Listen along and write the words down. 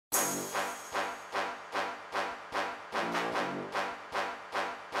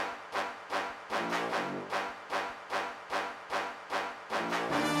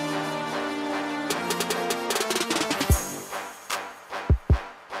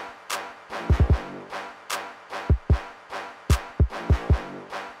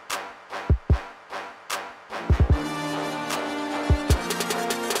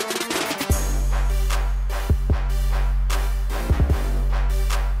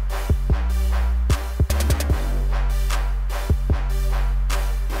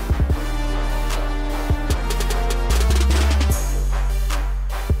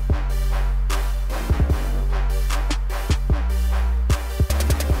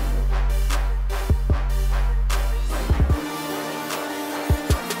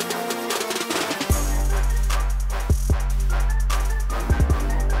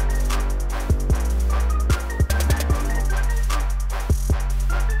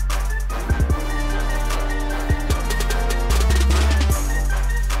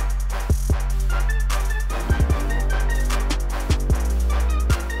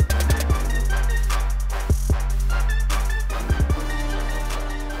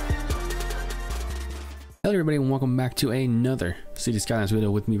Hello everybody and welcome back to another City Skylines video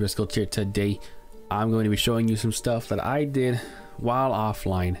with me, Rescultir. Today I'm going to be showing you some stuff that I did while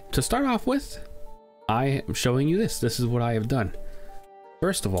offline. To start off with, I am showing you this. This is what I have done.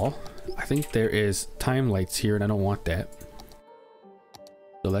 First of all, I think there is time lights here and I don't want that.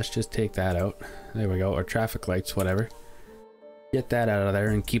 So let's just take that out. There we go, or traffic lights, whatever. Get that out of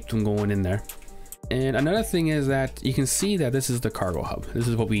there and keep them going in there. And another thing is that you can see that this is the cargo hub. This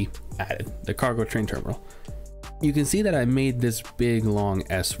is what we added, the cargo train terminal. You can see that I made this big long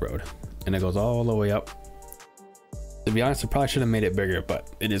S road and it goes all the way up. To be honest, I probably should have made it bigger,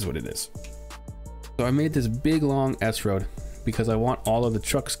 but it is what it is. So I made this big long S road because I want all of the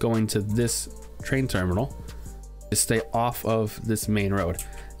trucks going to this train terminal to stay off of this main road.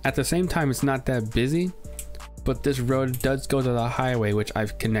 At the same time, it's not that busy, but this road does go to the highway, which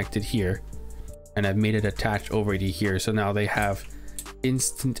I've connected here. And I've made it attach over to here, so now they have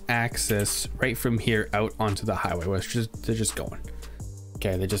instant access right from here out onto the highway where they're just going.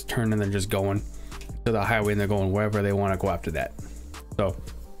 Okay, they just turn and they're just going to the highway and they're going wherever they want to go after that. So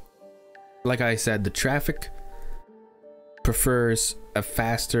like I said, the traffic prefers a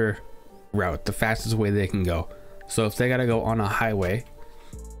faster route, the fastest way they can go. So if they gotta go on a highway,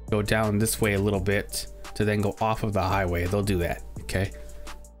 go down this way a little bit to then go off of the highway, they'll do that. Okay,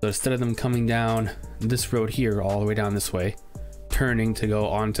 so instead of them coming down this road here all the way down this way, turning to go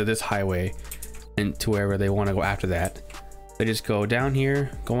onto this highway and to wherever they want to go after that, they just go down here,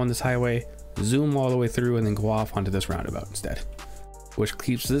 go on this highway, zoom all the way through, and then go off onto this roundabout instead, which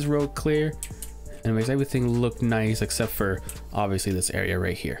keeps this road clear and makes everything look nice except for obviously this area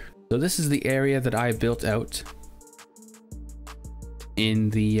right here. So this is the area that I built out in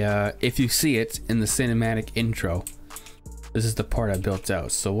the if you see it in the cinematic intro. This is the part I built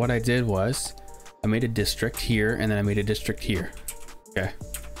out. So what I did was I made a district here and then I made a district here. Okay,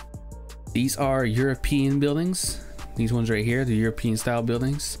 these are European buildings. These ones right here, the European style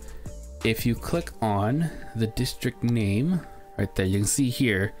buildings. If you click on the district name right there, you can see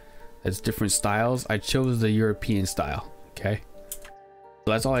here there's different styles. I chose the European style. Okay,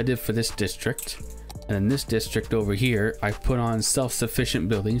 so that's all I did for this district. And then this district over here, I put on self-sufficient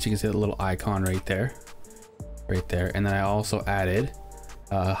buildings. You can see the little icon right there. And then I also added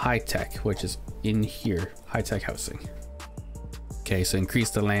high-tech, which is in here, high-tech housing. Okay, so increase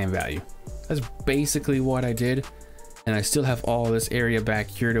the land value. That's basically what I did. And I still have all this area back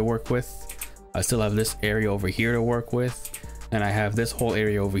here to work with. I still have this area over here to work with, and I have this whole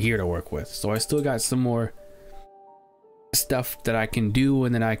area over here to work with. So I still got some more stuff that I can do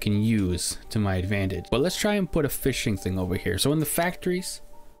and that I can use to my advantage. But let's try and put a fishing thing over here. So in the factories,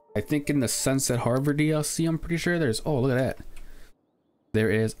 I think in the Sunset Harbor DLC, I'm pretty sure there's, oh, look at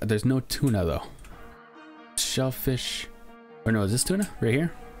that. There's no tuna though. Shellfish, or no, is this tuna right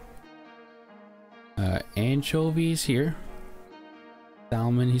here? Anchovies here.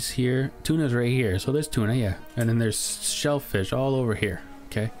 Salmon is here. Tuna's right here. So there's tuna, yeah. And then there's shellfish all over here.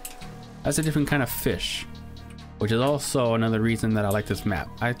 Okay. That's a different kind of fish, which is also another reason that I like this map.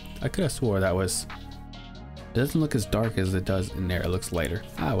 I could have swore that was, it doesn't look as dark as it does in there. It looks lighter.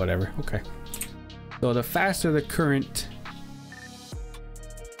 Ah, whatever. Okay. So the faster the current,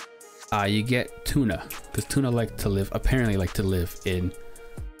 you get tuna, because tuna apparently like to live in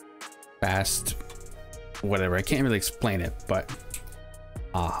fast, whatever. I can't really explain it, but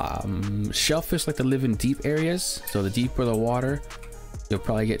shellfish like to live in deep areas. So the deeper the water, you'll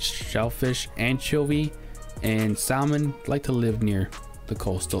probably get shellfish. Anchovy and salmon like to live near the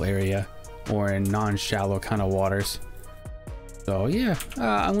coastal area or in non-shallow kind of waters. So yeah,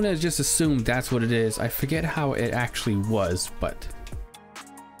 I'm gonna just assume that's what it is. I forget how it actually was, but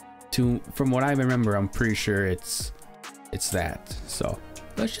from what I remember, I'm pretty sure it's that. So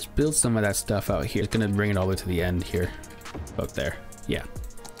let's just build some of that stuff out here. It's gonna bring it all the way to the end here, up there. Yeah.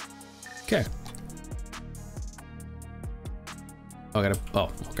 Okay.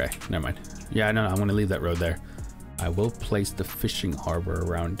 Oh, okay, never mind. Yeah, no, I'm gonna leave that road there. I will place the fishing harbor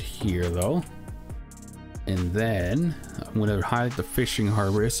around here though. And then I'm gonna highlight the fishing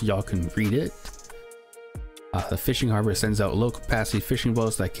harbor so y'all can read it. The fishing harbor sends out low capacity fishing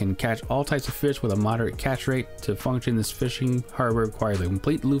boats that can catch all types of fish with a moderate catch rate. To function, this fishing harbor requires a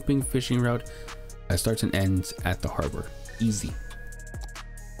complete looping fishing route that starts and ends at the harbor. Easy.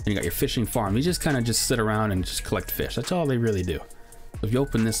 And you got your fishing farm. You just kind of just sit around and just collect fish. That's all they really do. So if you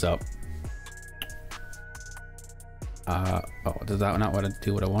open this up, oh, does that not want to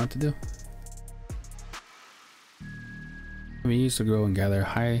do what I want it to do? We used to grow and gather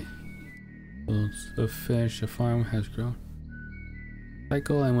high yields of fish. A farm has grown.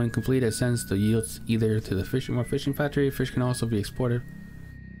 Cycle, and when complete, it sends the yields either to the fishing factory. Fish can also be exported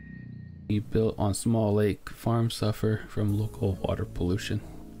Be built on small lake. Farms suffer from local water pollution.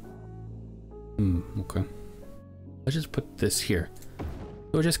 Okay. Let's just put this here.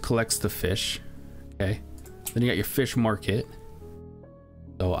 So it just collects the fish. Okay. Then you got your fish market.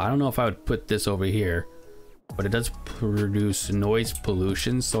 So I don't know if I would put this over here, but it does produce noise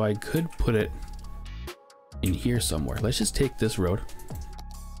pollution, so I could put it in here somewhere. Let's just take this road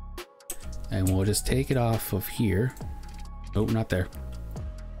and we'll just take it off of here. Nope, not there.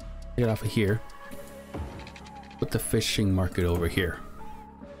 Take it off of here. Put the fishing market over here.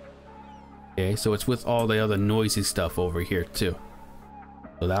 Okay, so it's with all the other noisy stuff over here too.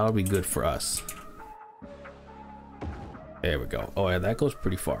 So that'll be good for us. There we go. Oh yeah, that goes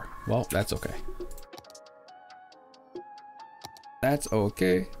pretty far. Well, that's okay. That's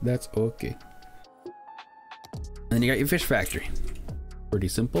okay. That's okay. Then you got your fish factory. Pretty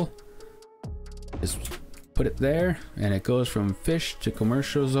simple. Just put it there and it goes from fish to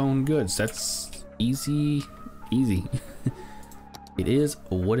commercial zone goods. That's easy. It is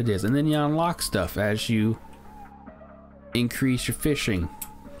what it is. And then you unlock stuff as you increase your fishing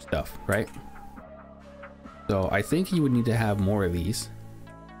stuff, right? So I think you would need to have more of these.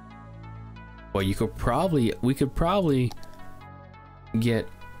 Well, we could probably get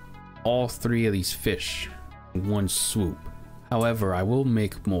all 3 of these fish in one swoop. However, I will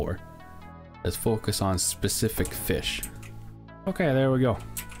make more. Let's focus on specific fish. Okay, there we go.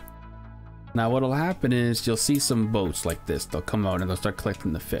 Now what'll happen is you'll see some boats like this. They'll come out and they'll start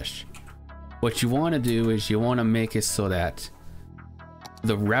collecting the fish. What you want to do is you want to make it so that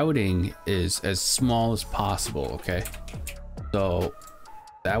the routing is as small as possible, okay? So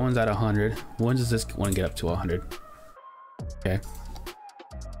that one's at 100. When does this one get up to 100? Okay.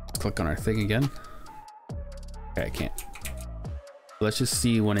 Let's click on our thing again. Okay, I can't. Let's just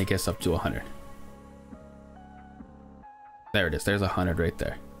see when it gets up to 100. There it is. There's 100 right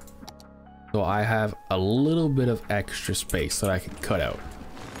there. So I have a little bit of extra space that I can cut out.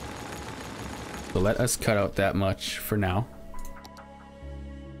 So let us cut out that much for now.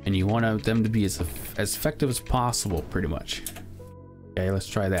 And you want them to be as effective as possible, pretty much. Okay, let's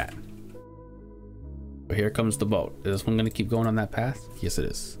try that. So here comes the boat. Is this one going to keep going on that path? Yes, it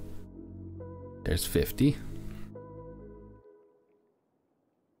is. There's 50.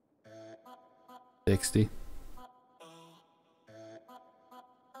 60.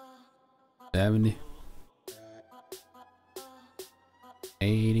 70.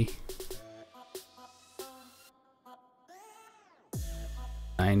 80.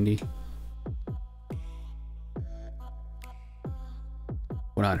 90.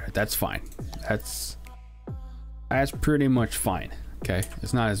 100. That's fine. That's pretty much fine. Okay,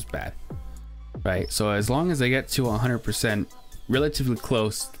 it's not as bad, right? So as long as they get to 100% relatively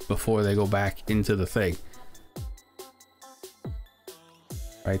close before they go back into the thing,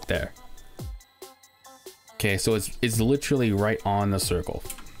 right there. Okay, so it's literally right on the circle.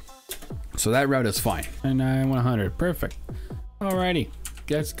 So that route is fine. 99, 100, perfect. Alrighty,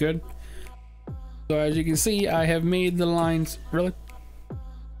 that's good. So as you can see, I have made the lines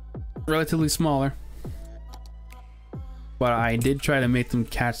relatively smaller, but I did try to make them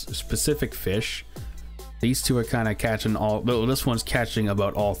catch specific fish. These two are kind of catching all. Well, this one's catching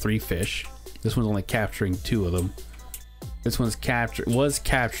about all 3 fish. This one's only capturing 2 of them. This one's was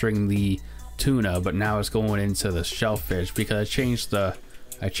capturing the tuna, but now it's going into the shellfish because I changed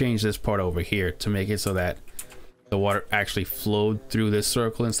this part over here to make it so that the water actually flowed through this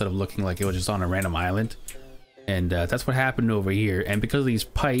circle instead of looking like it was just on a random island. And that's what happened over here. And because of these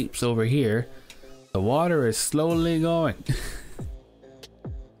pipes over here, the water is slowly going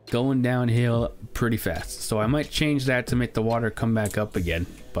downhill pretty fast. So I might change that to make the water come back up again,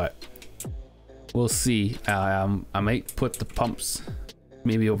 but we'll see. I might put the pumps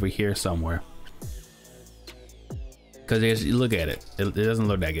maybe over here somewhere, because look at it. It doesn't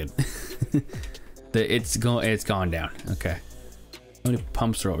look that good. It's gone down. Okay, how many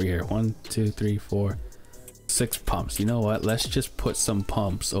pumps are over here? 1, 2, 3, 4, 6 pumps. You know what, let's just put some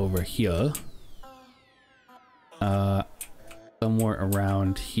pumps over here, somewhere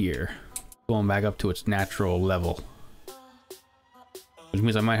around here, going back up to its natural level, which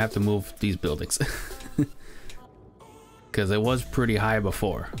means I might have to move these buildings because it was pretty high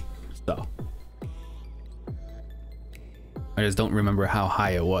before. So I just don't remember how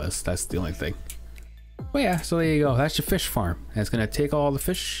high it was. That's the only thing. But yeah, so there you go. That's your fish farm. And it's gonna take all the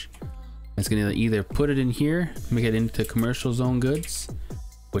fish. It's gonna either put it in here, make it into commercial zone goods,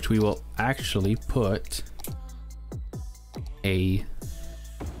 which we will actually put a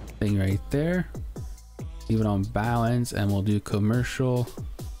thing right there, leave it on balance, and we'll do commercial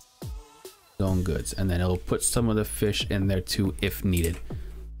zone goods, and then it'll put some of the fish in there too if needed.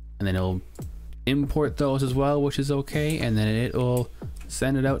 and then it'll import those as well, which is okay, and then it'll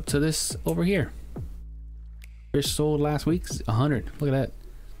send it out to this over here. Fish sold last week's 100. Look at that.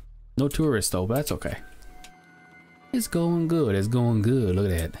 No tourists though, but that's okay. It's going good. It's going good.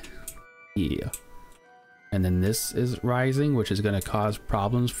 Look at that. Yeah. And then this is rising, which is going to cause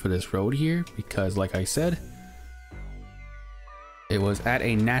problems for this road here because, like I said, it was at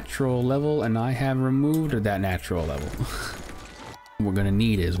a natural level and I have removed that natural level. What we're going to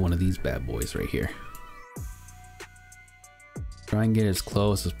need is one of these bad boys right here. Try and get as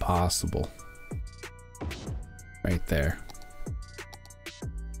close as possible. Right there.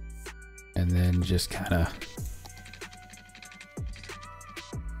 And then just kind of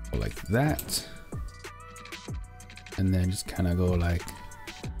go like that. And then just kind of go like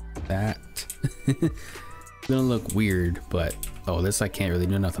that. It's gonna look weird, but oh, this I can't really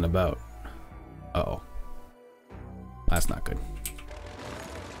do nothing about. Uh-oh. That's not good.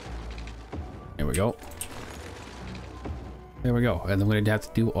 There we go. There we go. And then we're gonna have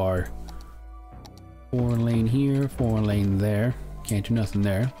to do our 4 lane here, 4 lane there. Can't do nothing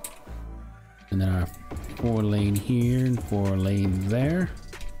there. And then our 4 lane here and 4 lane there.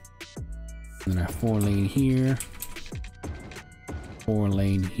 And then our 4 lane here. 4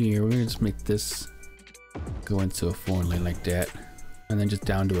 lane here. We're gonna just make this go into a 4 lane like that, and then just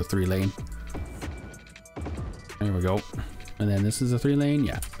down to a 3 lane. There we go. And then this is a 3 lane.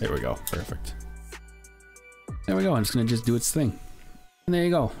 Yeah, there we go. Perfect. There we go. I'm just gonna just do its thing. And there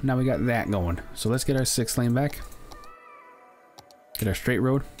you go. Now we got that going. So let's get our 6 lane back. Get our straight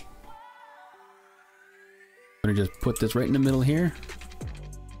road. I'm gonna just put this right in the middle here.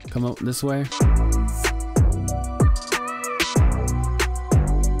 Come out this way.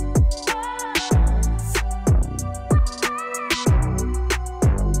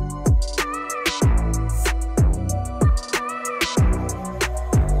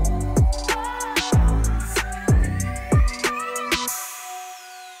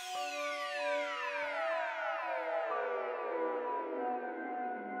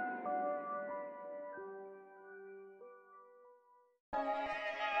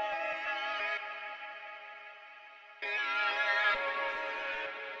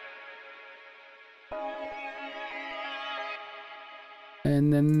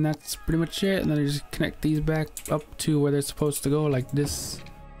 And then that's pretty much it. And then I just connect these back up to where they're supposed to go, like this.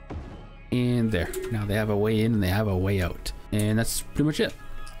 And there. Now they have a way in and they have a way out. And that's pretty much it.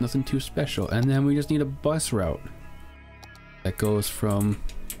 Nothing too special. And then we just need a bus route that goes from,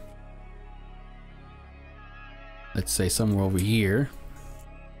 let's say, somewhere over here.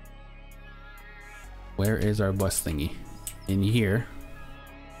 Where is our bus thingy? In here.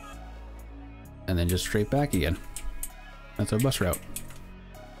 And then just straight back again. That's our bus route.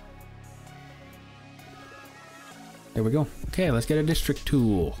 There we go. Okay, let's get a district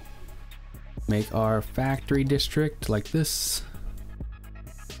tool. Make our factory district like this.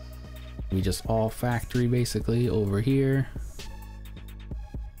 We just all factory basically over here.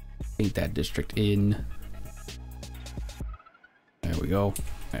 Paint that district in. There we go.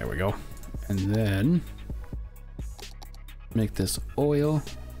 There we go. And then make this oil.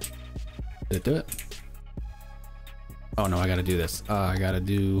 Did it do it? Oh no, I gotta do this. I gotta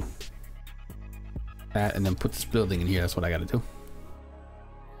do that and then put this building in here. That's what I gotta do.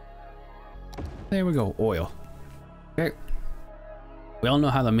 There we go. Oil. Okay. We all know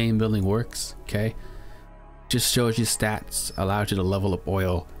how the main building works. Okay. Just shows you stats, allows you to level up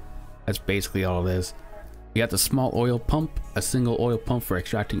oil. That's basically all it is. You got the small oil pump, a single oil pump for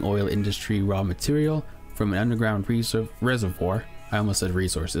extracting oil industry raw material from an underground reservoir. I almost said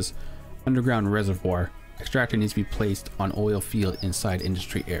resources. Underground reservoir. Extractor needs to be placed on oil field inside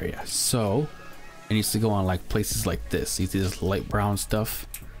industry area. So it needs to go on like places like this. You see this light brown stuff?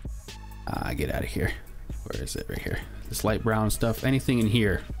 Get out of here. Where is it? Right here. This light brown stuff. Anything in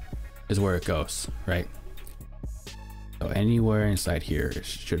here is where it goes, right? So anywhere inside here it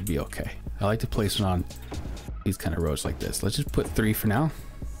should be okay. I like to place it on these kind of roads like this. Let's just put 3 for now.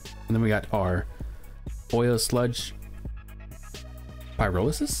 And then we got our oil sludge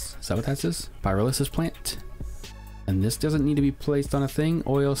pyrolysis. Is that what that is? Pyrolysis plant. And this doesn't need to be placed on a thing.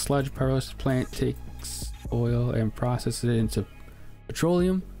 Oil sludge pyrolysis plant takes oil and processes it into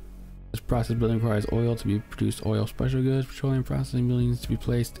petroleum. This process building requires oil to be produced. Oil special goods. Petroleum processing buildings to be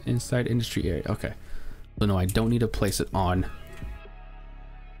placed inside industry area. Okay. So no, I don't need to place it on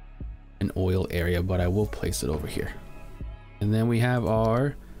an oil area, but I will place it over here. And then we have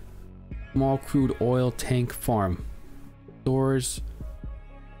our small crude oil tank farm.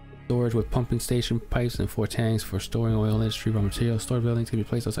 Storage with pumping station pipes and 4 tanks for storing oil industry raw material. Storage buildings can be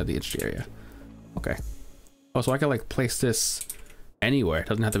placed outside the industry area. Okay. Oh, so I can like place this anywhere. It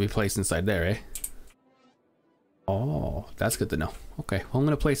doesn't have to be placed inside there, eh? Oh, that's good to know. Okay, well, I'm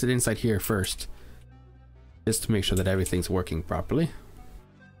gonna place it inside here first, just to make sure that everything's working properly.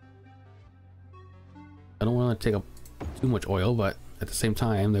 I don't want to take up too much oil, but at the same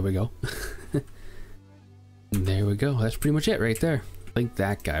time, there we go. There we go. That's pretty much it right there. I think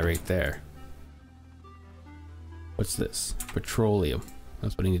that guy right there. What's this? Petroleum.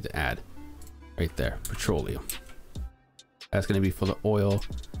 That's what I need to add. Right there. Petroleum. That's going to be for the oil.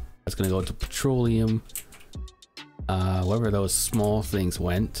 That's going to go to petroleum. Wherever those small things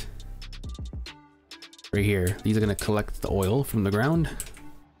went. Right here. These are going to collect the oil from the ground.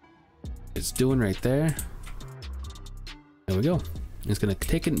 It's doing right there. There we go. It's going to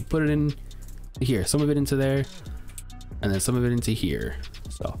take it and put it in here. Some of it into there. And then some of it into here.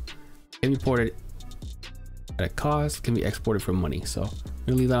 So, can be imported at a cost, can be exported for money. So, I'm going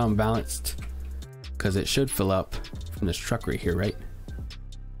to leave that unbalanced because it should fill up from this truck right here, right?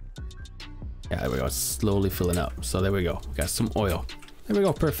 Yeah, there we go. It's slowly filling up. So, there we go. We got some oil. There we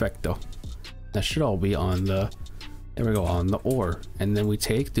go. Perfecto. That should all be on the, there we go, on the ore. And then we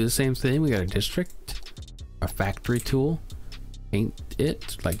do the same thing. We got a district, our factory tool, paint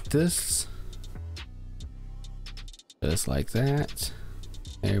it like this. Just like that.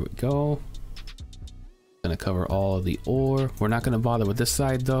 There we go. Gonna cover all of the ore. We're not gonna bother with this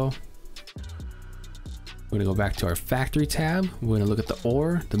side though. We're gonna go back to our factory tab. We're gonna look at the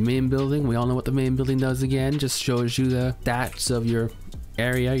ore, the main building. We all know what the main building does again. Just shows you the stats of your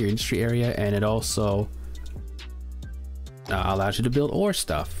area, your industry area, and it also allows you to build ore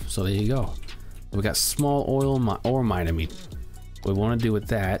stuff. So there you go. We got small ore mine. I mean, what we want to do with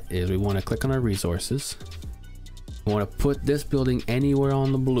that is we want to click on our resources. We want to put this building anywhere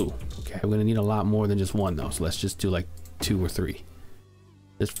on the blue. Okay, we're gonna need a lot more than just one though, so let's just do like 2 or 3.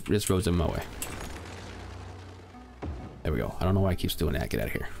 This road's in my way. There we go. I don't know why it keeps doing that. Get out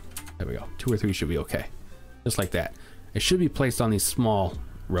of here. There we go. 2 or 3 should be okay. Just like that. It should be placed on these small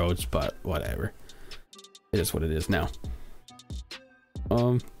roads, but whatever. It is what it is now.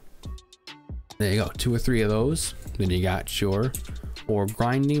 There you go. 2 or 3 of those. Then you got your ore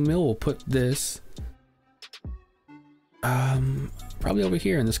grinding mill. We'll put this probably over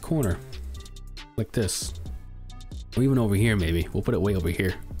here in this corner, like this, or even over here. Maybe we'll put it way over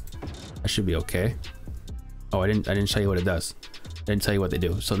here. That should be okay. Oh, I didn't tell you what it does. I didn't tell you what they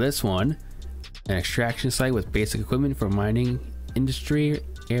do. So this one, an extraction site with basic equipment for mining industry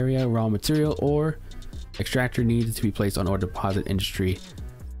area, raw material, or extractor needs to be placed on ore deposit industry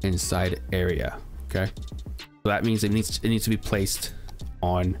inside area. Okay, so that means it needs to be placed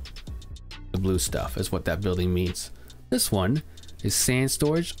on the blue stuff, is what that building means. This one is sand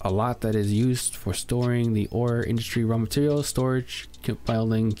storage, a lot that is used for storing the ore industry raw materials. Storage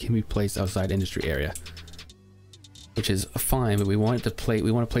building can be placed outside industry area, which is fine, but we want to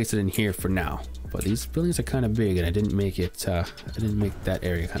place it in here for now. But these buildings are kind of big, and I didn't make it. I didn't make that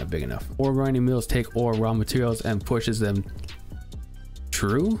area kind of big enough. Ore grinding mills take ore raw materials and pushes them.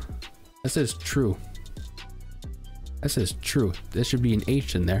 True? That says true. That says true. There should be an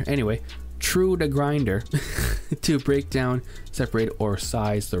H in there. Anyway. True the grinder to break down, separate, or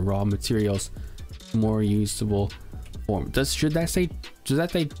size the raw materials more usable form. Does that say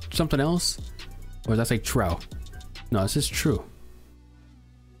something else, or does that say true? No, this is true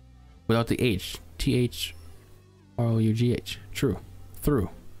without the H. THROUGH. True. Through.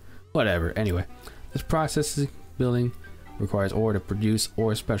 Whatever. Anyway, this processing building requires ore to produce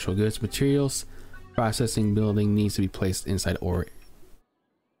ore special goods materials. Processing building needs to be placed inside ore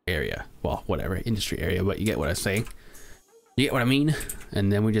area, well, whatever, industry area, but you get what I'm saying. You get what I mean?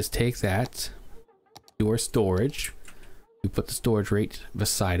 And then we just take that to our storage. We put the storage right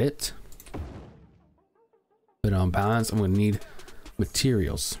beside it. Put it on balance. I'm going to need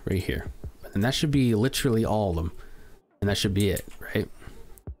materials right here, and that should be literally all of them, and that should be it, right?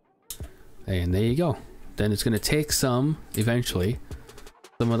 And there you go. Then it's going to take some eventually,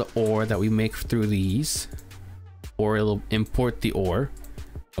 some of the ore that we make through these, or it'll import the ore.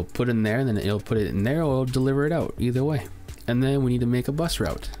 It'll put in there, and then it'll put it in there, or it'll deliver it out, either way. And then we need to make a bus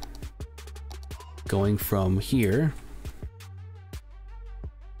route going from here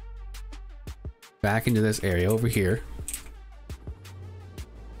back into this area over here,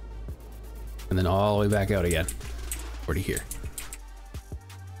 and then all the way back out again over to here.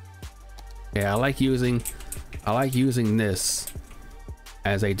 Yeah, I like using this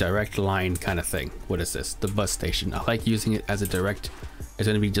as a direct line kind of thing. What is this? The bus station. I like using it as a direct. It's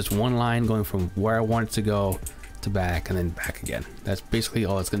going to be just one line going from where I want it to go to back, and then back again. That's basically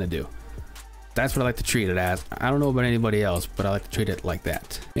all it's going to do. That's what I like to treat it as. I don't know about anybody else, but I like to treat it like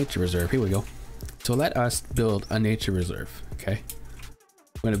that. Nature reserve. Here we go. So let us build a nature reserve. Okay.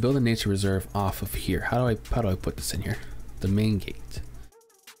 I'm gonna build a nature reserve off of here. How do I put this in here? The main gate.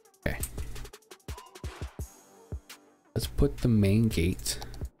 Okay. Let's put the main gate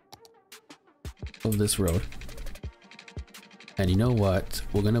of this road. And you know what?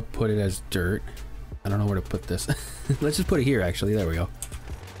 We're gonna put it as dirt. I don't know where to put this. Let's just put it here actually. There we go.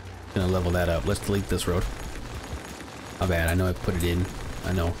 Gonna level that up. Let's delete this road. My bad. I know I put it in.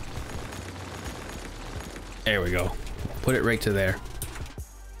 I know. There we go. Put it right to there.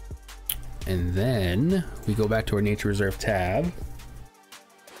 And then we go back to our nature reserve tab.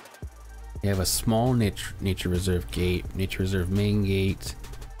 We have a small nature reserve gate, nature reserve main gate.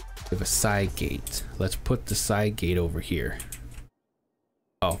 We have a side gate. Let's put the side gate over here.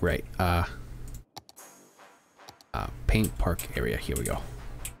 Oh, right. Paint park area. Here we go.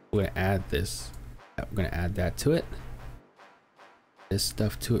 We're gonna add this. We're gonna add that to it. This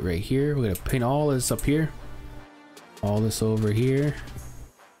stuff to it right here. We're gonna paint all this up here. All this over here.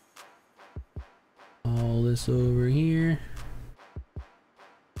 All this over here.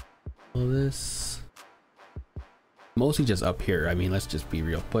 All this. Mostly just up here. I mean, let's just be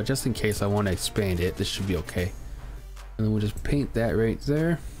real. But just in case I want to expand it, this should be okay. And then we'll just paint that right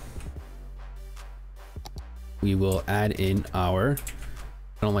there. We will add in our,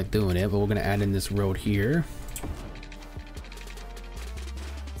 I don't like doing it, but we're gonna add in this road here.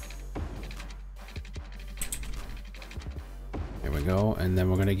 There we go. And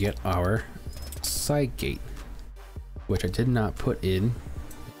then we're gonna get our side gate, which I did not put in.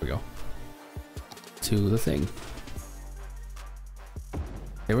 There we go. To the thing.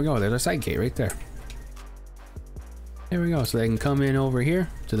 There we go. There's our side gate right there. There we go. So they can come in over here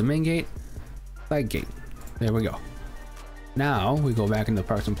to the main gate, side gate. There we go. Now we go back into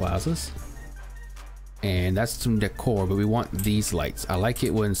parks and plazas, and that's some decor, but we want these lights. I like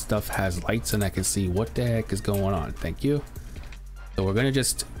it when stuff has lights and I can see what the heck is going on. Thank you. So we're gonna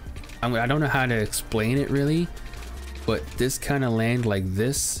just, I don't know how to explain it really, but this kind of land like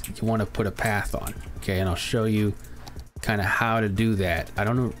this, you want to put a path on. Okay, and I'll show you kind of how to do that. I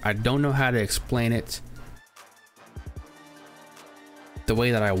don't know how to explain it the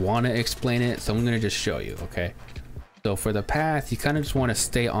way that I want to explain it, so I'm gonna just show you. Okay, so for the path, you kind of just want to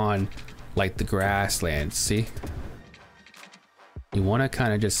stay on like the grassland. See, you want to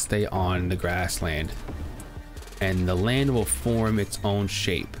kind of just stay on the grassland, and the land will form its own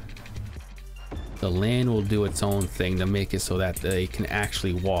shape. The land will do its own thing to make it so that they can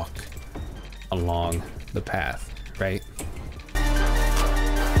actually walk along the path, right?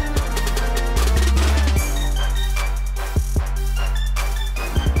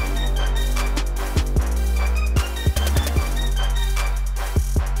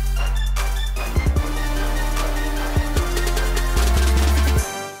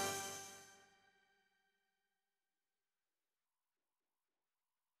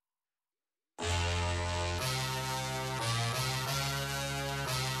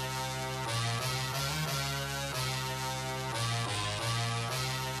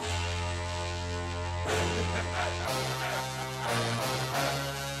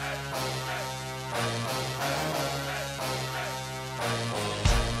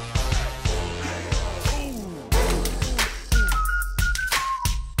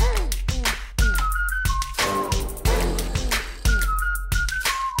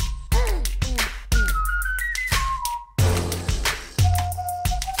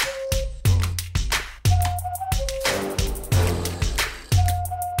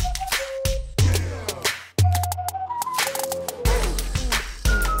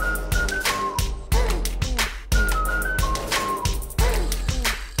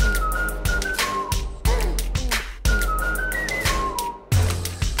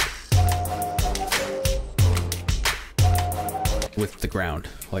 With the ground,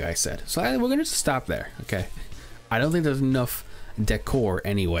 like I said. So we're gonna just stop there. Okay, I don't think there's enough decor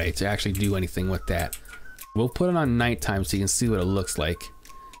anyway to actually do anything with that. We'll put it on nighttime so you can see what it looks like,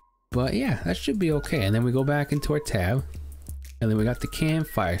 but yeah, that should be okay. And then we go back into our tab, and then we got the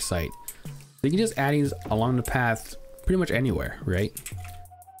campfire site. So you can just add these along the path pretty much anywhere, right?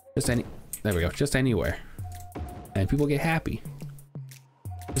 Just any, there we go, just anywhere, and people get happy.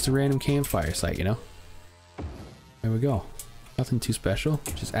 Just a random campfire site, you know. There we go. Nothing too special.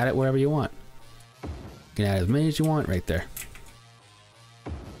 Just add it wherever you want. You can add as many as you want right there.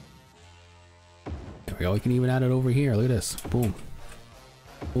 There we go. You can even add it over here. Look at this. Boom.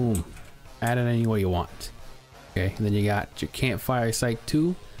 Boom. Add it anywhere you want. Okay. And then you got your campfire site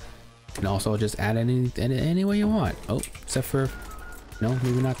too. You can also just add it any way you want. Oh, except for, no,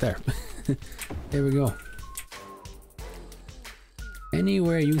 maybe not there. There we go.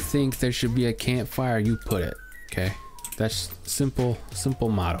 Anywhere you think there should be a campfire, you put it. Okay. That's simple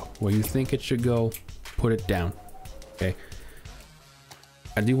motto. Where you think it should go, put it down. Okay.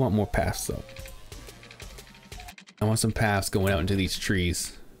 I do want more paths though. I want some paths going out into these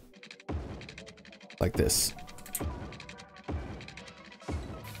trees. Like this.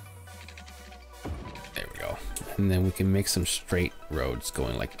 There we go. And then we can make some straight roads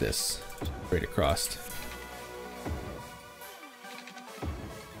going like this. Straight across.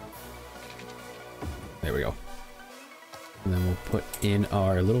 There we go. And then we'll put in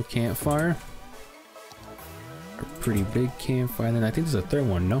our little campfire. Our pretty big campfire. And then I think there's a third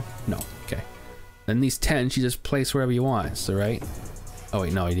one. No? No. Okay. Then these tents you just place wherever you want. So, right? Oh,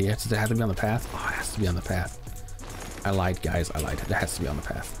 wait. No. Do you have to be on the path? Oh, it has to be on the path. I lied, guys. I lied. It has to be on the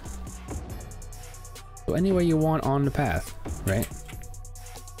path. So, anywhere you want on the path. Right?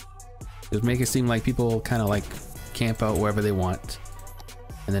 Just make it seem like people kind of like camp out wherever they want.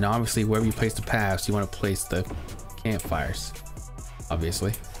 And then obviously wherever you place the paths, you want to place the campfires,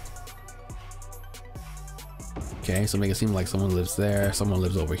 obviously. Okay, so make it seem like someone lives there, someone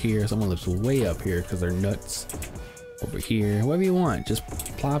lives over here, someone lives way up here because they're nuts. Over here, wherever you want, just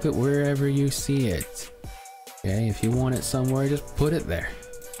plop it wherever you see it. Okay, if you want it somewhere, just put it there.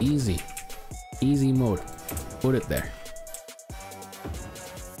 Easy. Easy mode. Put it there.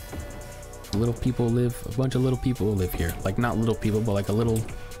 Little people live, a bunch of little people live here. Like not little people, but like a little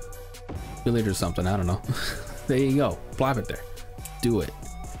village or something, I don't know. There you go, plop it there. Do it.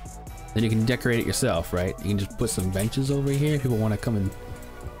 Then you can decorate it yourself, right? You can just put some benches over here. People want to come and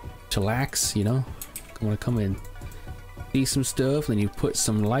chillax, you know? Want to come and see some stuff. Then you put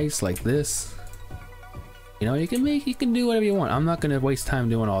some lights like this. You know, you can do whatever you want. I'm not gonna waste time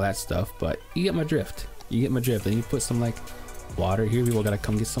doing all that stuff, but you get my drift. You get my drift. Then you put some like water here. People gotta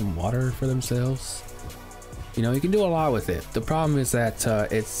come get some water for themselves. You know, you can do a lot with it. The problem is that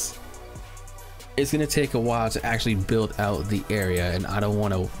it's gonna take a while to actually build out the area, and I don't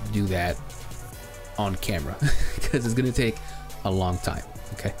want to do that on camera because it's gonna take a long time.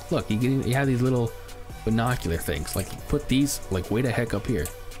 Okay, look, you have these little binocular things. Like, put these like way the heck up here.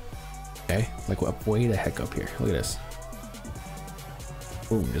 Okay, like up way the heck up here. Look at this.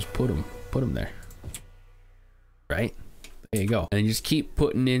 Boom, just put them there. Right. There you go. And you just keep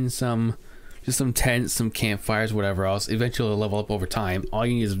putting in some tents, some campfires, whatever else. Eventually it'll level up over time. All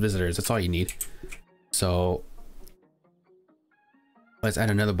you need is visitors. That's all you need. So let's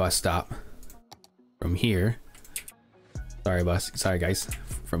add another bus stop from here. Sorry guys.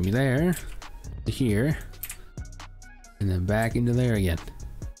 From there to here. And then back into there again.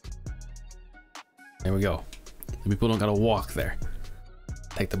 There we go. People don't gotta walk there.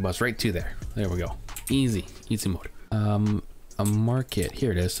 Take the bus right to there. There we go. Easy mode. A market,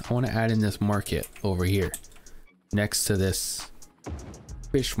 here it is. I want to add in this market over here next to this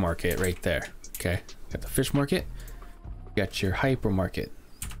fish market right there. Okay, got the fish market, got your hypermarket.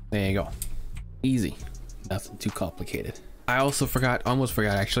 There you go. Easy, nothing too complicated. I also almost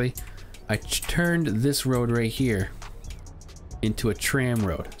forgot actually, I turned this road right here into a tram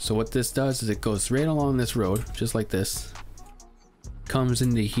road. So what this does is it goes right along this road just like this, comes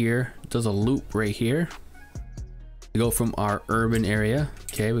into here, does a loop right here to go from our urban area.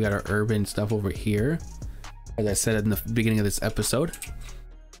 Okay, we got our urban stuff over here, as I said in the beginning of this episode.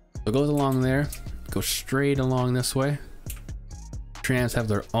 So it goes along there, goes straight along this way. Trams have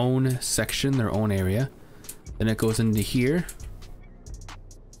their own section, their own area. Then it goes into here,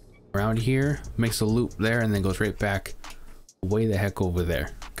 around here, makes a loop there, and then goes right back way the heck over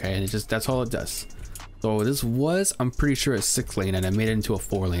there. Okay, and that's all it does. So this was, I'm pretty sure, a 6-lane, and I made it into a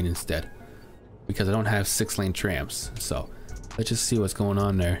 4-lane instead because I don't have 6-lane trams. So let's just see what's going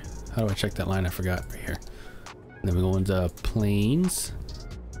on there. How do I check that line? I forgot. Right here. And then we go into planes.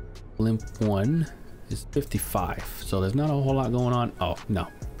 Limp 1 is 55, so there's not a whole lot going on. Oh no.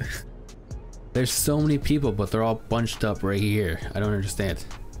 There's so many people, but they're all bunched up right here. I don't understand.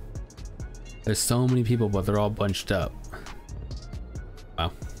 There's so many people, but they're all bunched up.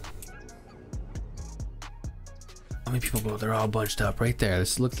 Wow. How many people, but they're all bunched up right there.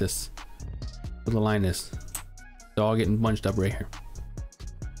 Let's look at this. Where the line is. They're all getting bunched up right here.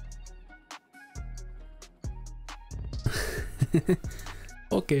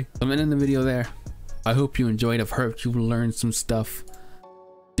 Okay, I'm ending the video there. I hope you enjoyed. I've heard you learned some stuff.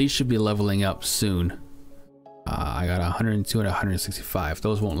 These should be leveling up soon. I got 102 and 165.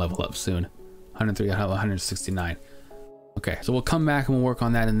 Those won't level up soon. 103, I have 169. Okay, so we'll come back and we'll work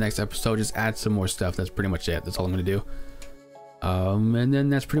on that in the next episode. Just add some more stuff. That's pretty much it. That's all I'm gonna do. And then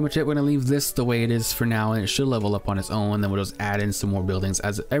that's pretty much it. We're gonna leave this the way it is for now, and it should level up on its own. And then we'll just add in some more buildings.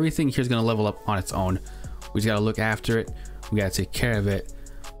 As everything here is gonna level up on its own. We just gotta look after it. We gotta take care of it.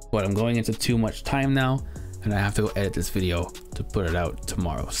 But I'm going into too much time now. and I have to go edit this video to put it out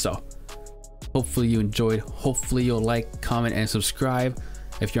tomorrow. So hopefully you enjoyed. Hopefully you'll like, comment, and subscribe.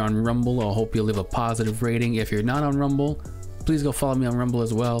 If you're on Rumble, I hope you'll leave a positive rating. If you're not on Rumble, please go follow me on Rumble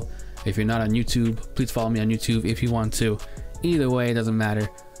as well. If you're not on YouTube, please follow me on YouTube if you want to. Either way, it doesn't matter.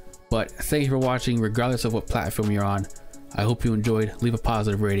 But thank you for watching, regardless of what platform you're on. I hope you enjoyed. Leave a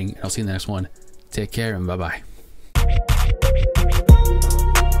positive rating, and I'll see you in the next one. Take care, and bye-bye.